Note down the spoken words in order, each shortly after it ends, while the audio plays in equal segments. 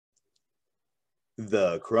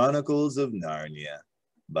The Chronicles of Narnia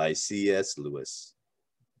by C.S. Lewis.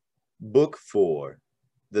 Book 4,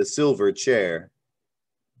 The Silver Chair.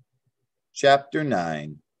 Chapter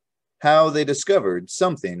 9, How They Discovered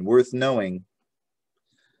Something Worth Knowing.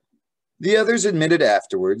 The others admitted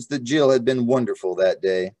afterwards that Jill had been wonderful that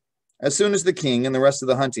day. As soon as the king and the rest of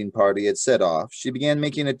the hunting party had set off, she began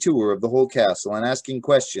making a tour of the whole castle and asking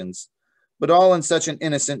questions, but all in such an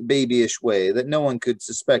innocent, babyish way that no one could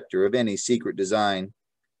suspect her of any secret design.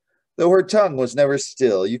 Though her tongue was never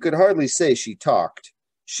still, you could hardly say she talked.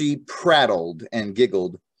 She prattled and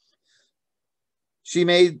giggled. She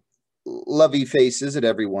made lovey faces at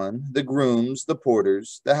everyone, the grooms, the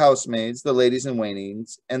porters, the housemaids, the ladies in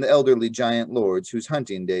waitings, and the elderly giant lords whose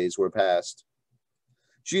hunting days were past.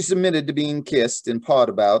 She submitted to being kissed and pawed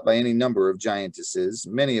about by any number of giantesses,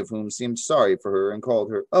 many of whom seemed sorry for her and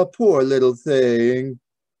called her a poor little thing,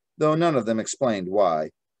 though none of them explained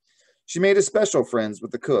why. She made especial friends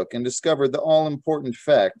with the cook and discovered the all-important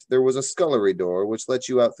fact there was a scullery door which let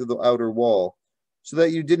you out through the outer wall, so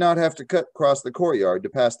that you did not have to cut across the courtyard to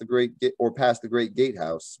pass the great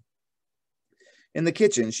gatehouse. In the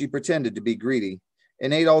kitchen, she pretended to be greedy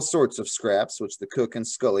and ate all sorts of scraps which the cook and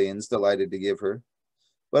scullions delighted to give her.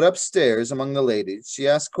 But upstairs, among the ladies, she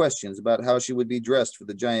asked questions about how she would be dressed for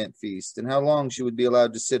the giant feast, and how long she would be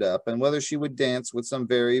allowed to sit up, and whether she would dance with some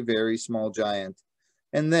very, very small giant.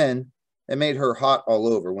 And then, it made her hot all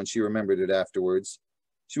over when she remembered it afterwards,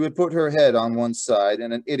 she would put her head on one side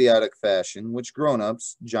in an idiotic fashion, which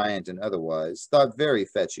grown-ups, giant and otherwise, thought very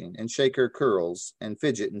fetching, and shake her curls, and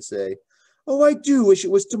fidget and say, "Oh, I do wish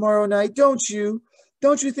it was tomorrow night, don't you?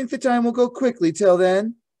 Don't you think the time will go quickly till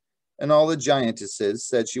then?" And all the giantesses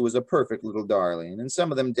said she was a perfect little darling, and some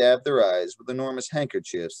of them dabbed their eyes with enormous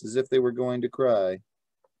handkerchiefs as if they were going to cry.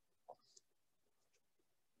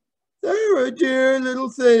 "There are dear little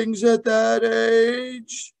things at that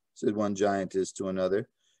age," said one giantess to another.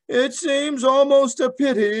 "It seems almost a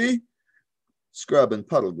pity." Scrub and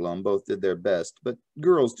Puddleglum both did their best, but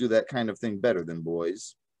girls do that kind of thing better than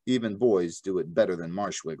boys. Even boys do it better than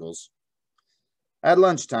Marshwiggles. At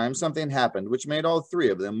lunchtime, something happened which made all three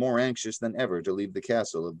of them more anxious than ever to leave the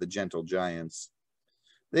castle of the gentle giants.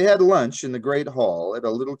 They had lunch in the great hall at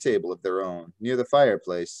a little table of their own, near the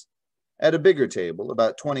fireplace. At a bigger table,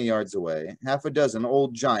 about 20 yards away, half a dozen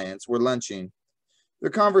old giants were lunching.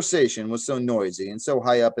 Their conversation was so noisy and so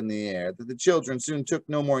high up in the air that the children soon took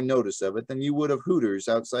no more notice of it than you would of hooters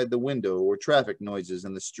outside the window or traffic noises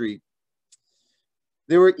in the street.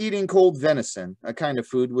 They were eating cold venison, a kind of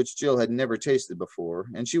food which Jill had never tasted before,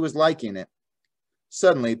 and she was liking it.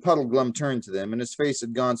 Suddenly, Puddleglum turned to them, and his face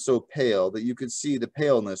had gone so pale that you could see the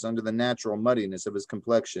paleness under the natural muddiness of his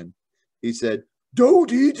complexion. He said,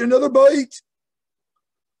 "Don't eat another bite."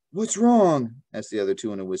 "What's wrong?" asked the other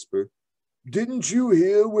two in a whisper. "Didn't you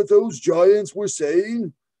hear what those giants were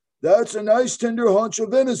saying? 'That's a nice tender haunch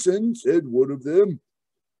of venison,' said one of them.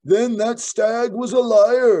 'Then that stag was a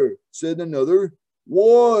liar,' said another.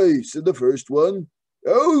 'Why?' said the first one.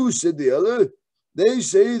 'Oh,' said the other. 'They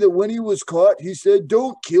say that when he was caught, he said,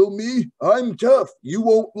 "Don't kill me. I'm tough. You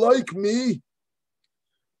won't like me."'"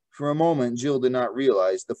 For a moment, Jill did not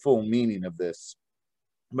realize the full meaning of this.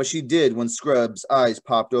 But she did when Scrub's eyes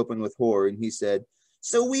popped open with horror and he said,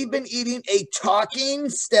 "So we've been eating a talking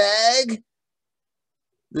stag?"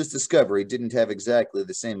 This discovery didn't have exactly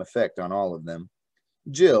the same effect on all of them.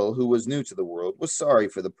 Jill, who was new to the world, was sorry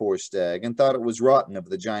for the poor stag and thought it was rotten of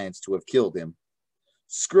the giants to have killed him.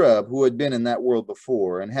 Scrub, who had been in that world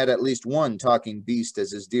before and had at least one talking beast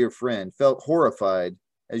as his dear friend, felt horrified,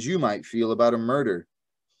 as you might feel about a murder.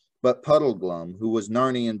 But Puddleglum, who was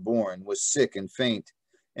Narnian born, was sick and faint,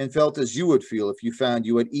 and felt as you would feel if you found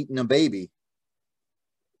you had eaten a baby.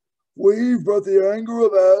 "We've brought the anger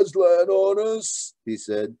of Aslan on us," he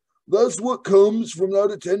said. "That's what comes from not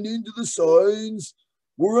attending to the signs.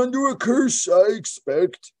 We're under a curse, I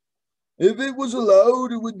expect. If it was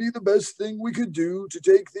allowed, it would be the best thing we could do to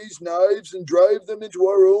take these knives and drive them into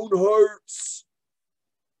our own hearts."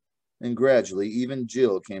 And gradually, even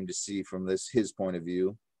Jill came to see from his point of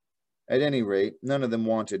view. At any rate, none of them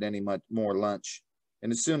wanted any much more lunch,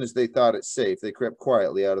 and as soon as they thought it safe, they crept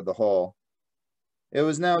quietly out of the hall. It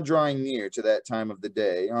was now drawing near to that time of the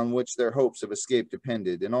day on which their hopes of escape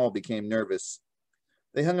depended, and all became nervous.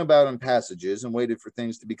 They hung about in passages and waited for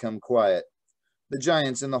things to become quiet. The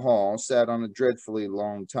giants in the hall sat on a dreadfully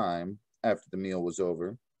long time after the meal was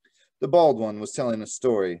over. The bald one was telling a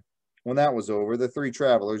story. When that was over, the three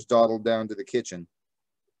travelers dawdled down to the kitchen.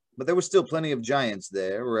 But there was still plenty of giants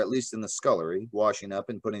there, or at least in the scullery, washing up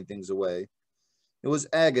and putting things away. It was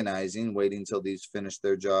agonizing waiting till these finished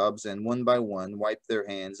their jobs and one by one wiped their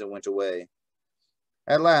hands and went away.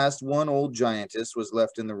 At last, one old giantess was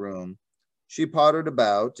left in the room. She pottered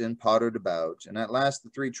about, and at last the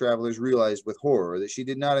three travelers realized with horror that she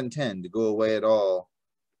did not intend to go away at all.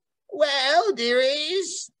 "Well,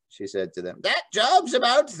 dearies," she said to them, "that job's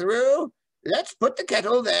about through. Let's put the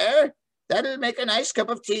kettle there. That'll make a nice cup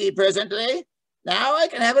of tea presently. Now I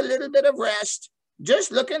can have a little bit of rest.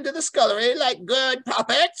 Just look into the scullery like good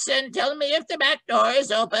puppets and tell me if the back door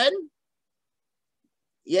is open."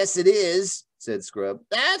 "Yes, it is," said Scrub.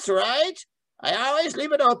 "That's right. I always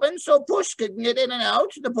leave it open so Puss can get in and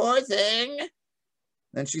out, the poor thing."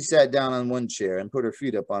 Then she sat down on one chair and put her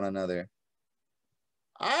feet up on another.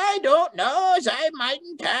 "I don't know as I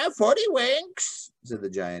mightn't have 40 winks," said the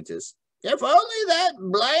giantess. "If only that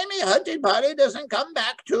blimey hunting party doesn't come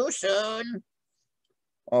back too soon."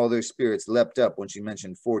 All their spirits leapt up when she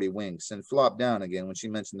mentioned 40 winks and flopped down again when she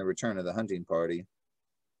mentioned the return of the hunting party.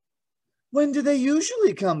 "When do they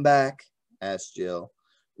usually come back?" asked Jill.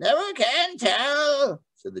 "Never can tell,"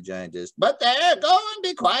 said the giantess. "But there, go and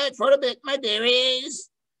be quiet for a bit, my dearies."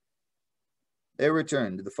 They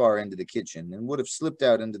returned to the far end of the kitchen and would have slipped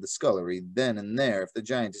out into the scullery then and there if the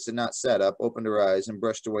giantess had not sat up, opened her eyes, and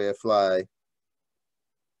brushed away a fly.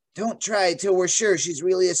 "Don't try till we're sure she's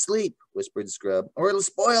really asleep," whispered Scrub, "or it'll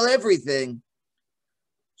spoil everything."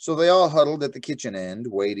 So they all huddled at the kitchen end,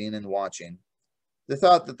 waiting and watching. The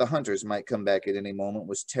thought that the hunters might come back at any moment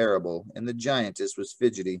was terrible, and the giantess was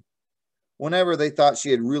fidgety. Whenever they thought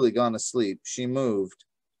she had really gone to sleep, she moved.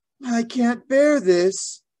 "I can't bear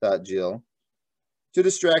this," thought Jill. To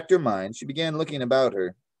distract her mind, she began looking about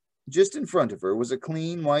her. Just in front of her was a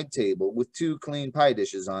clean white table with 2 clean pie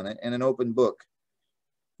dishes on it and an open book.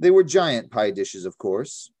 They were giant pie dishes, of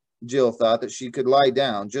course. Jill thought that she could lie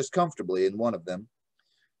down just comfortably in one of them.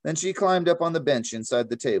 Then she climbed up on the bench inside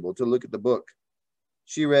the table to look at the book.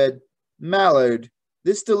 She read, "Mallard.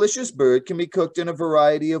 This delicious bird can be cooked in a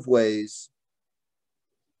variety of ways."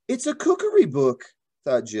 "It's a cookery book,"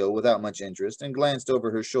 thought Jill without much interest, and glanced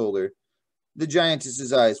over her shoulder. The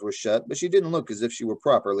giantess's eyes were shut, but she didn't look as if she were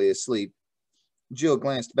properly asleep. Jill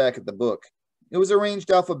glanced back at the book. It was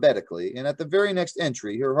arranged alphabetically, and at the very next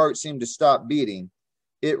entry, her heart seemed to stop beating.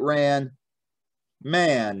 It ran,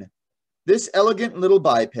 "Man. This elegant little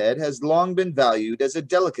biped has long been valued as a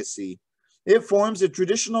delicacy. It forms a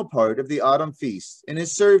traditional part of the autumn feast and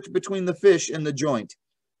is served between the fish and the joint.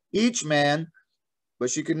 Each man—" But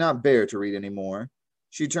she could not bear to read any more.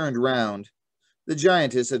 She turned round. The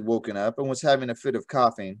giantess had woken up and was having a fit of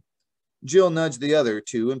coughing. Jill nudged the other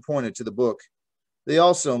 2 and pointed to the book. They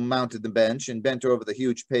also mounted the bench and bent over the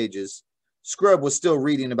huge pages. Scrub was still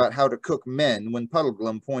reading about how to cook men when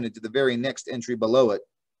Puddleglum pointed to the very next entry below it.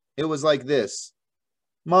 It was like this: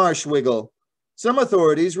 "Marshwiggle. Some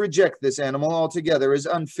authorities reject this animal altogether as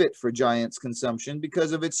unfit for giants' consumption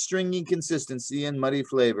because of its stringy consistency and muddy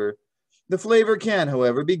flavor. The flavor can,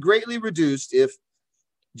 however, be greatly reduced if—"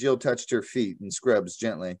 Jill touched her feet and Scrub's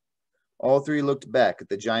gently. All 3 looked back at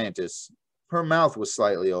the giantess. Her mouth was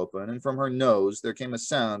slightly open, and from her nose there came a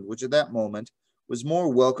sound which at that moment was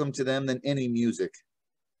more welcome to them than any music.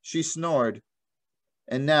 She snored.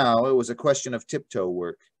 And now it was a question of tiptoe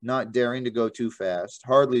work, not daring to go too fast,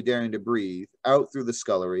 hardly daring to breathe, out through the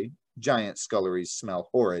scullery — giant sculleries smell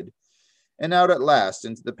horrid — and out at last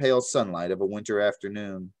into the pale sunlight of a winter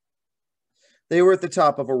afternoon. They were at the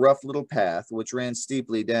top of a rough little path which ran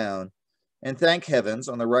steeply down, and thank heavens,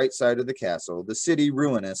 on the right side of the castle, the city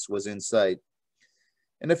ruinous was in sight.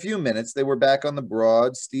 In a few minutes they were back on the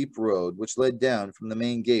broad, steep road which led down from the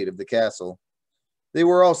main gate of the castle. They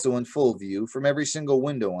were also in full view from every single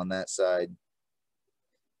window on that side.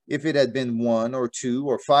 If it had been 1 or 2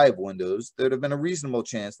 or 5 windows, there'd have been a reasonable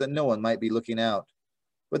chance that no one might be looking out.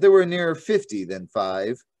 But there were nearer 50 than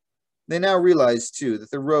 5. They now realized, too,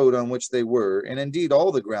 that the road on which they were, and indeed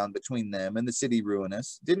all the ground between them and the city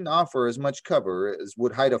ruinous, didn't offer as much cover as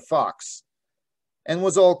would hide a fox, and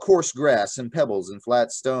was all coarse grass and pebbles and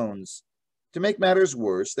flat stones. To make matters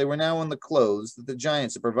worse, they were now in the clothes that the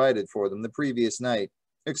giants had provided for them the previous night,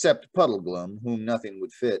 except Puddleglum, whom nothing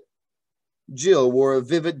would fit. Jill wore a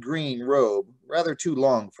vivid green robe, rather too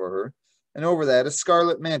long for her, and over that a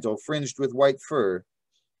scarlet mantle fringed with white fur.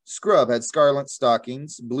 Scrub had scarlet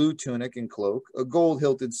stockings, blue tunic and cloak, a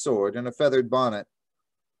gold-hilted sword, and a feathered bonnet.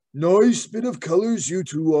 "Nice bit of colors you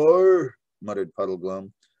 2 are," muttered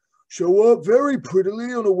Puddleglum. "Show up very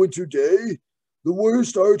prettily on a winter day. The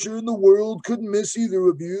worst archer in the world couldn't miss either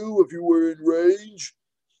of you if you were in range.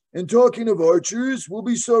 And talking of archers, we'll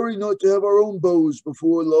be sorry not to have our own bows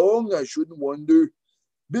before long, I shouldn't wonder.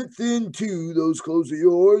 Bit thin, too, those clothes of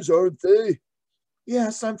yours, aren't they?"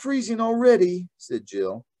 "Yes, I'm freezing already," said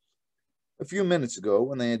Jill. A few minutes ago,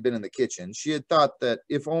 when they had been in the kitchen, she had thought that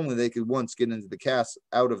if only they could once get into the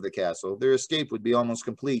out of the castle, their escape would be almost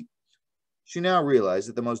complete. She now realized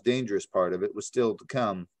that the most dangerous part of it was still to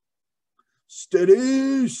come.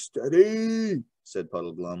 "Steady, steady," said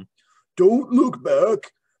Puddleglum. "Don't look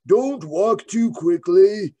back. Don't walk too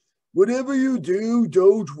quickly. Whatever you do,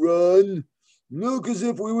 don't run. Look as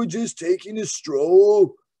if we were just taking a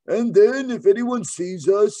stroll. And then if anyone sees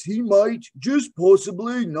us, he might, just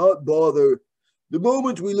possibly, not bother. The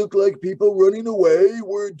moment we look like people running away,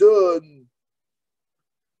 we're done."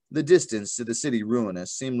 The distance to the city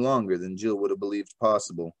ruinous seemed longer than Jill would have believed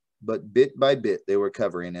possible, but bit by bit they were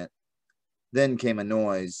covering it. Then came a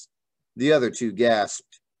noise. The other two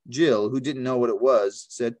gasped. Jill, who didn't know what it was,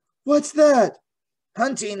 said, "What's that?"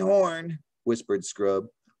 "Hunting horn," whispered Scrub.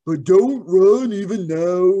 "But don't run even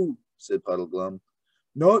now," said Puddleglum.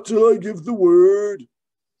 "Not till I give the word."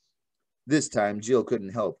 This time Jill couldn't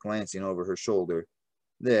help glancing over her shoulder.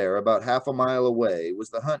 There, about half a mile away, was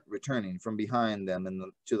the hunt returning from behind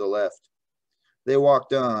them to the left. They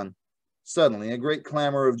walked on. Suddenly, a great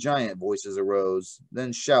clamor of giant voices arose,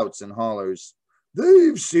 then shouts and hollers.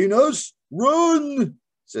 "They've seen us! Run!"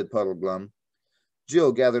 said Puddleglum.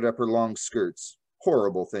 Jill gathered up her long skirts,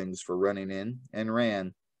 horrible things for running in, and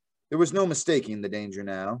ran. There was no mistaking the danger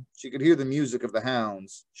now. She could hear the music of the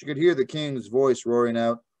hounds. She could hear the king's voice roaring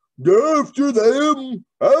out, "After them!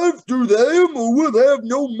 After them, or we'll have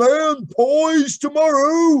no man pies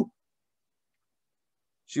tomorrow!"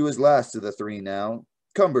 She was last of the three now,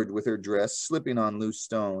 cumbered with her dress, slipping on loose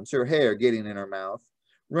stones, her hair getting in her mouth,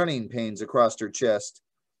 running pains across her chest.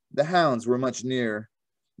 The hounds were much nearer.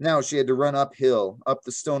 Now she had to run uphill, up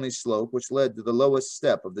the stony slope which led to the lowest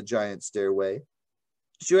step of the giant stairway.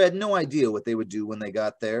 She had no idea what they would do when they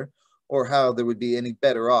got there, or how they would be any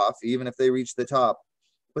better off, even if they reached the top.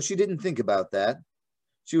 But she didn't think about that.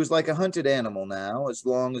 She was like a hunted animal now, as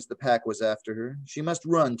long as the pack was after her. She must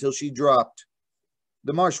run till she dropped.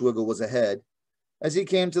 The Marshwiggle was ahead. As he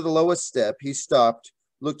came to the lowest step, he stopped,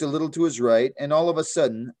 looked a little to his right, and all of a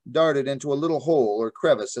sudden darted into a little hole or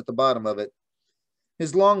crevice at the bottom of it.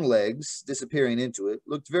 His long legs, disappearing into it,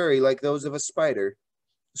 looked very like those of a spider.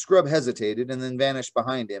 Scrub hesitated and then vanished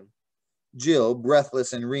behind him. Jill,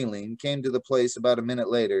 breathless and reeling, came to the place about a minute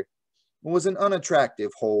later. It was an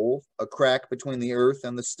unattractive hole, a crack between the earth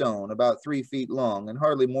and the stone, about 3 feet long and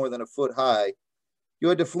hardly more than a foot high. You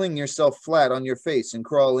had to fling yourself flat on your face and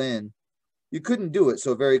crawl in. You couldn't do it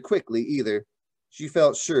so very quickly either. She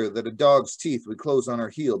felt sure that a dog's teeth would close on her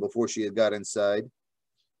heel before she had got inside.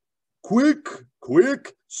 "Quick,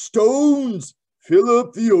 quick, stones! Fill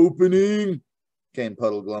up the opening!" came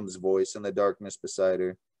Puddleglum's voice in the darkness beside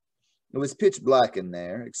her. It was pitch black in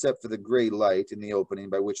there, except for the gray light in the opening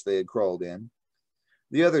by which they had crawled in.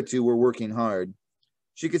 The other two were working hard.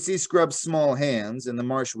 She could see Scrub's small hands and the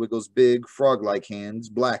Marshwiggle's big, frog-like hands,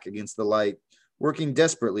 black against the light, working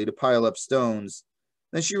desperately to pile up stones.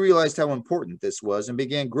 Then she realized how important this was and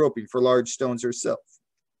began groping for large stones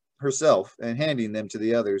herself and handing them to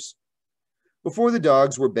the others. Before the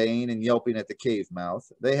dogs were baying and yelping at the cave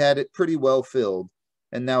mouth, they had it pretty well filled,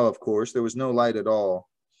 and now, of course, there was no light at all.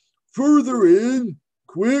 "Further in!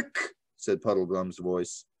 Quick!" said Puddleglum's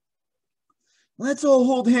voice. "Let's all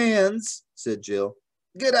hold hands," said Jill.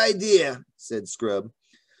 "Good idea," said Scrub.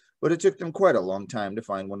 But it took them quite a long time to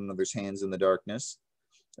find one another's hands in the darkness.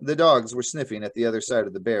 The dogs were sniffing at the other side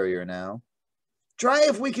of the barrier now. "Try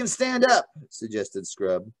if we can stand up," suggested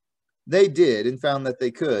Scrub. They did, and found that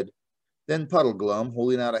they could. Then Puddleglum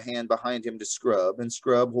holding out a hand behind him to Scrub, and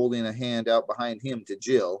Scrub holding a hand out behind him to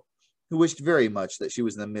Jill, who wished very much that she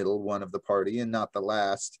was in the middle one of the party and not the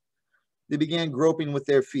last. They began groping with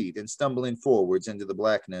their feet and stumbling forwards into the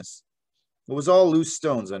blackness. It was all loose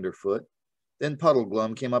stones underfoot. Then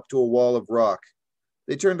Puddleglum came up to a wall of rock.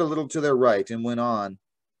 They turned a little to their right and went on.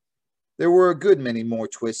 There were a good many more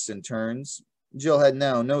twists and turns. Jill had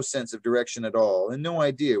now no sense of direction at all, and no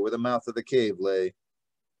idea where the mouth of the cave lay.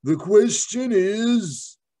 "The question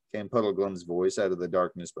is," came Puddleglum's voice out of the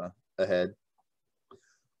darkness ahead,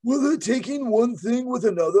 "whether taking one thing with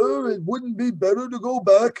another, it wouldn't be better to go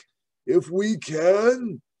back, if we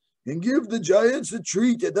can, and give the giants a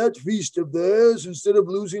treat at that feast of theirs, instead of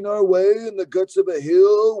losing our way in the guts of a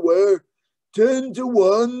hill where 10 to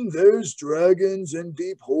 1 there's dragons and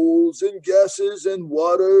deep holes and gases and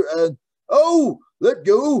water and... Oh, let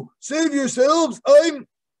go! Save yourselves! I'm..."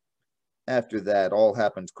 After that, all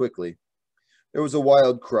happened quickly. There was a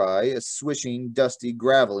wild cry, a swishing, dusty,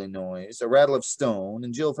 gravelly noise, a rattle of stone,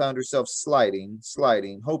 and Jill found herself sliding,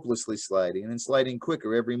 hopelessly sliding, and sliding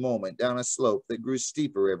quicker every moment down a slope that grew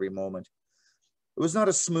steeper every moment. It It was not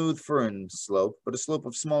a smooth fern slope, but a slope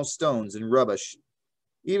of small stones and rubbish.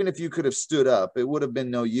 Even if you could have stood up, it would have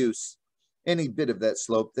been no use. Any bit of that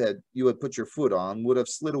slope that you had put your foot on would have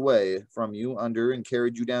slid away from you under and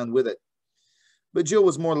carried you down with it. But Jill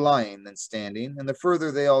was more lying than standing, and the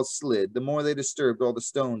further they all slid, the more they disturbed all the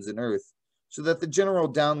stones and earth, so that the general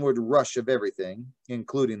downward rush of everything,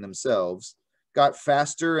 including themselves, got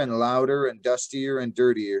faster and louder and dustier and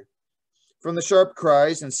dirtier. From the sharp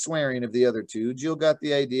cries and swearing of the other two, Jill got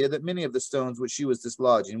the idea that many of the stones which she was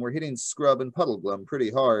dislodging were hitting Scrub and Puddleglum pretty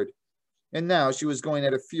hard, and now she was going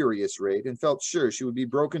at a furious rate and felt sure she would be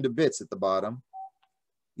broken to bits at the bottom.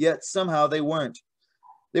 Yet somehow they weren't.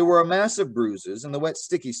 They were a mass of bruises, and the wet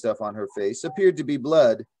sticky stuff on her face appeared to be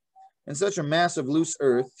blood, and such a mass of loose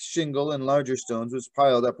earth, shingle, and larger stones was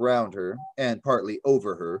piled up round her, and partly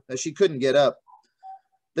over her, that she couldn't get up.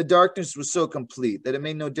 The darkness was so complete that it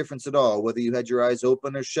made no difference at all whether you had your eyes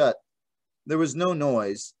open or shut. There was no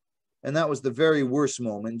noise, and that was the very worst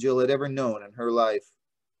moment Jill had ever known in her life.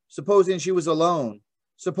 Supposing she was alone,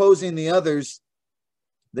 supposing the others...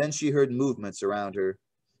 Then she heard movements around her,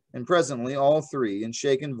 and presently all three, in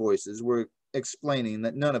shaken voices, were explaining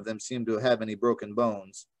that none of them seemed to have any broken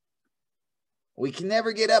bones. "We can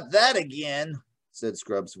never get up that again," said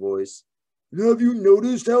Scrub's voice. "Have you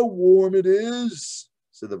noticed how warm it is?"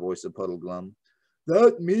 said the voice of Puddleglum.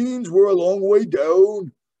 "That means we're a long way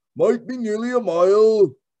down. Might be nearly a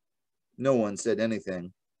mile." No one said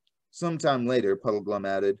anything. Some time later, Puddleglum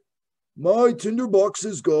added, "My tinderbox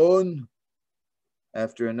is gone."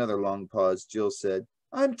 After another long pause, Jill said,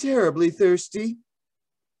 "I'm terribly thirsty."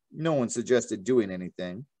 No one suggested doing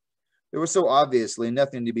anything. There was so obviously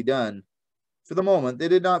nothing to be done. For the moment, they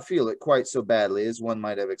did not feel it quite so badly as one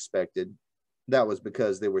might have expected. That was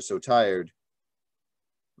because they were so tired.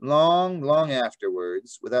 Long, long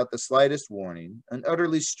afterwards, without the slightest warning, an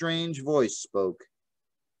utterly strange voice spoke.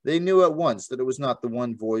 They knew at once that it was not the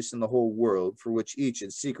one voice in the whole world for which each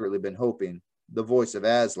had secretly been hoping, the voice of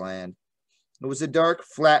Aslan. It was a dark,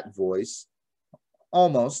 flat voice,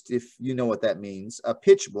 almost, if you know what that means, a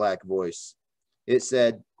pitch-black voice. It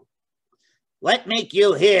said, "What make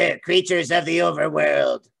you here, creatures of the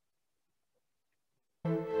overworld?"